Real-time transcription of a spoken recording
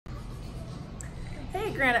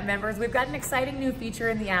Hey Granite members, we've got an exciting new feature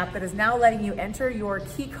in the app that is now letting you enter your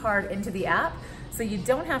key card into the app, so you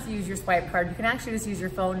don't have to use your swipe card. You can actually just use your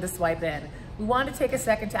phone to swipe in. We wanted to take a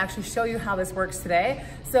second to actually show you how this works today.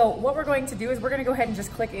 So what we're going to do is we're going to go ahead and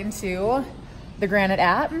just click into the Granite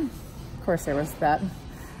app. Of course there was that.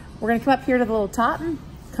 We're going to come up here to the little top,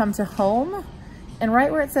 come to home, and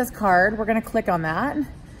right where it says card, we're going to click on that.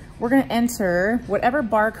 We're going to enter whatever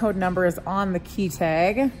barcode number is on the key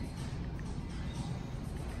tag.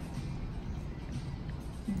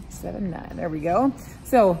 79, there we go.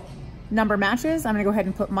 So number matches, I'm gonna go ahead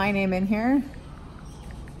and put my name in here.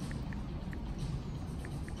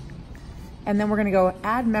 And then we're gonna go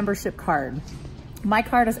add membership card. My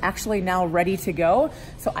card is actually now ready to go.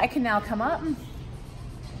 So I can now come up,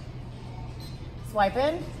 swipe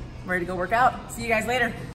in, ready to go work out. See you guys later.